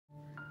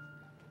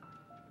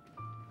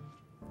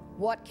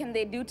What can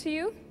they do to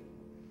you?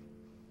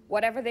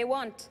 Whatever they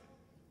want.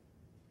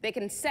 They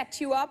can set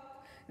you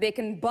up, they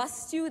can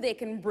bust you, they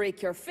can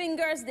break your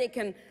fingers, they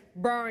can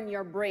burn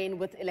your brain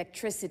with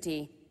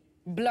electricity,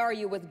 blur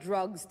you with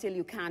drugs till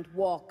you can't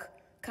walk,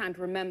 can't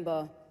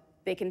remember.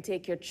 They can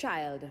take your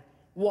child,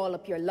 wall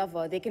up your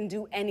lover. They can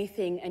do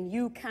anything, and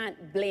you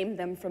can't blame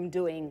them from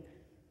doing.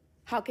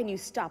 How can you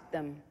stop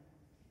them?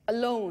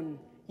 Alone,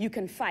 you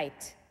can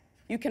fight.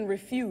 You can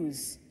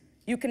refuse.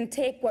 You can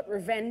take what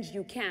revenge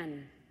you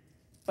can,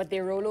 but they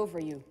roll over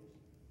you.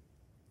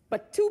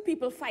 But two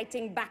people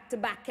fighting back to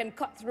back can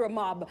cut through a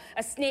mob.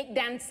 A snake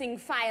dancing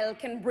file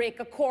can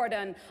break a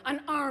cordon.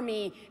 An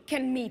army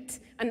can meet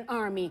an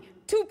army.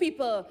 Two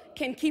people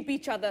can keep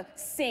each other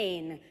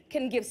sane,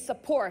 can give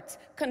support,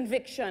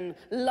 conviction,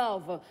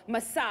 love,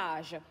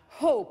 massage,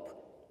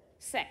 hope,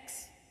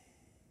 sex.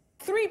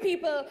 Three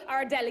people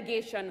are a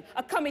delegation,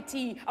 a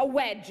committee, a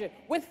wedge.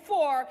 With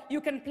four, you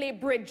can play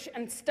bridge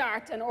and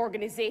start an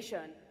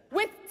organization.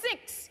 With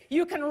six,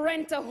 you can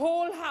rent a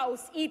whole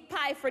house, eat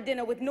pie for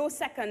dinner with no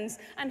seconds,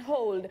 and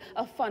hold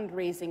a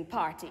fundraising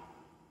party.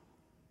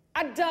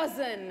 A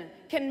dozen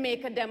can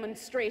make a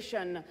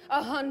demonstration,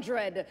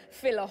 100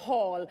 fill a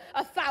hall,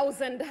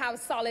 1,000 have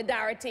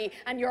solidarity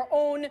and your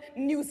own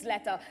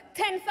newsletter,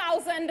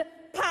 10,000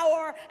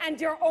 power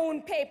and your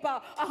own paper,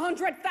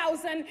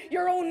 100,000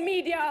 your own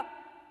media,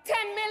 10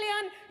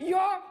 million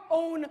your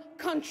own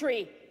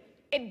country.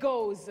 It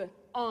goes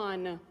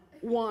on,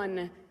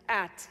 one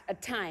at a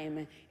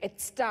time.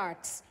 It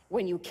starts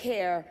when you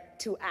care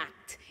to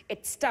act.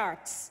 It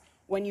starts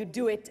when you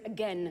do it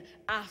again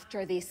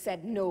after they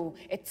said no.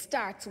 It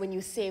starts when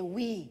you say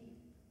we,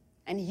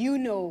 and you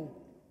know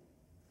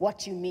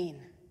what you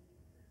mean.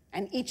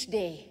 And each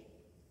day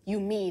you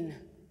mean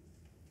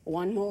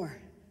one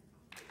more.